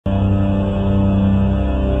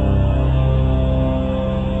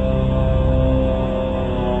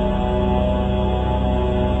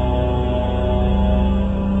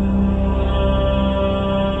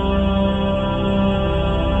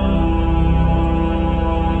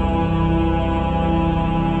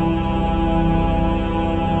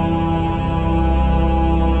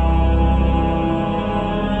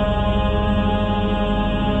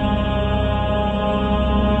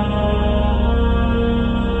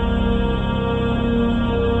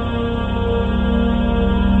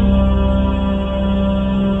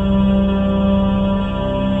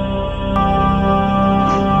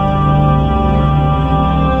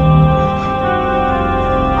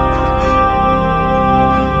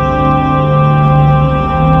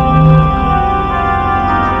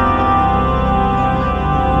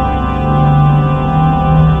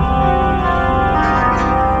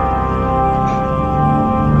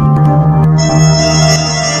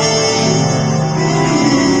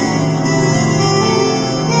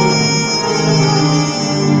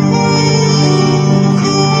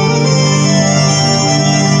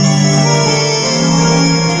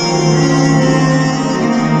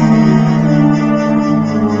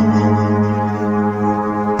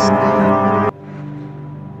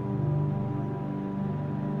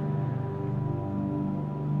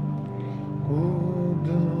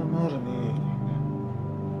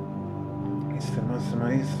Mr.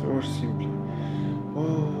 Maestro,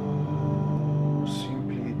 or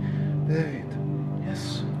simply David.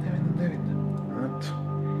 Yes, David. Not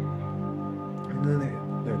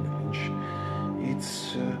David Lynch.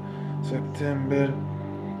 It's September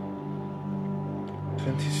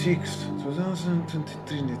 26th,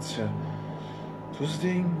 2023. It's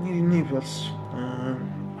Tuesday in Naples.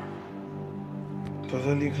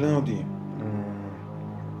 Totally cloudy.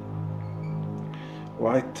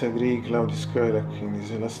 White, grey, cloudy sky like in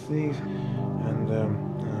these last days, and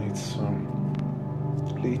it's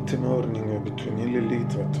late morning, between nearly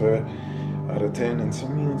late, but at 10 and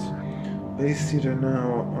some minutes. Based here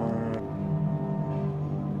now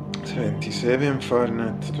 27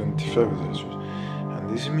 Fahrenheit, 25 Celsius, and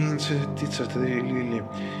this means that it's at really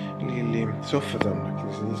soft like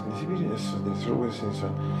this period. There's always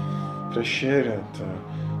fresh air,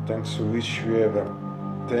 thanks to which we have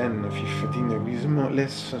 10-15 degrees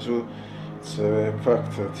less, so it's in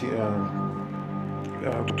fact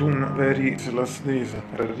autumn very last days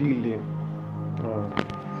are really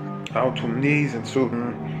autumn days, and so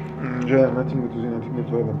nothing to add,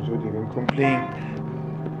 so you can complain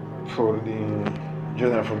for the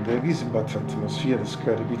general for the degrees, but atmosphere, the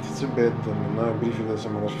sky repeats bad, and now briefly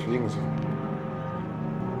some other things.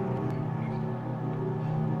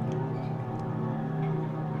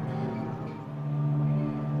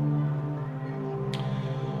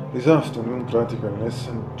 This afternoon, practically less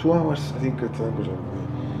than 2 hours, I think the temperature will be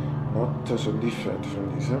not so different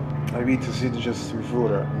from this. I beat the city just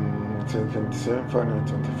before 27 Fahrenheit,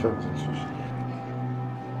 25 Celsius.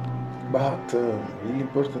 But really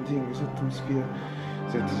important thing is atmosphere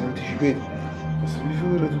that is anticipated. Just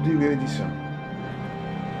before today we have the sun.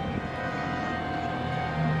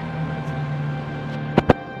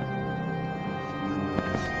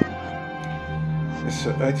 Yes,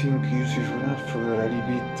 I think useful enough for a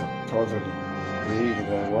repeat totally grey,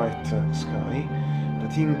 the white sky. I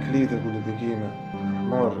think later would become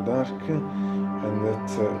more dark, and that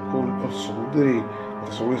could also be grey. But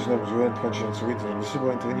as always, never to end conscience with or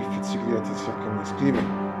disappoint, even if it's clear that it's second screaming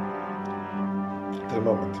at the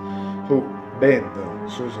moment. So bad,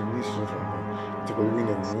 so this from the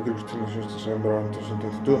window, the Christian sembra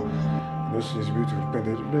 182. This is beautiful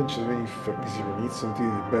painted Lynch, even if visible needs until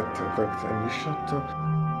the better effect and the shot.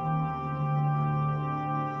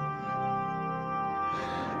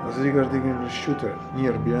 As regarding the shooter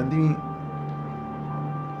near behind me,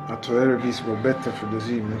 at very visible better for the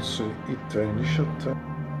scene, so it in the shot.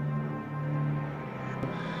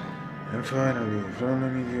 And finally, from a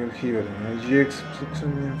medial here, IGX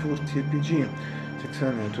 640 APG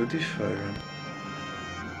 625.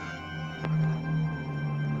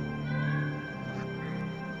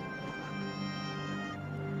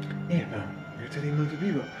 Irritating multi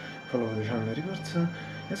people follow the channel reports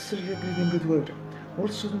yesterday greeting to everyone.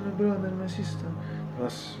 Also to my brother and my sister,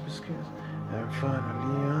 plus biscuits. And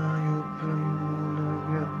finally, I hope you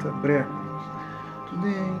will get breakfast.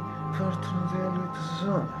 Today, fortunately, with the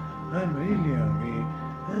sun, I'm really happy,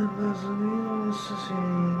 and as we also see,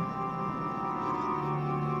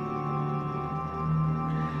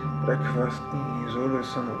 breakfast is always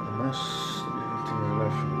one of the most beautiful things in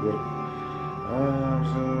life in the world.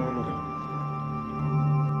 Absolutely.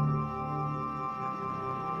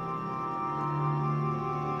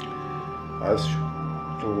 As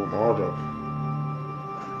tomorrow.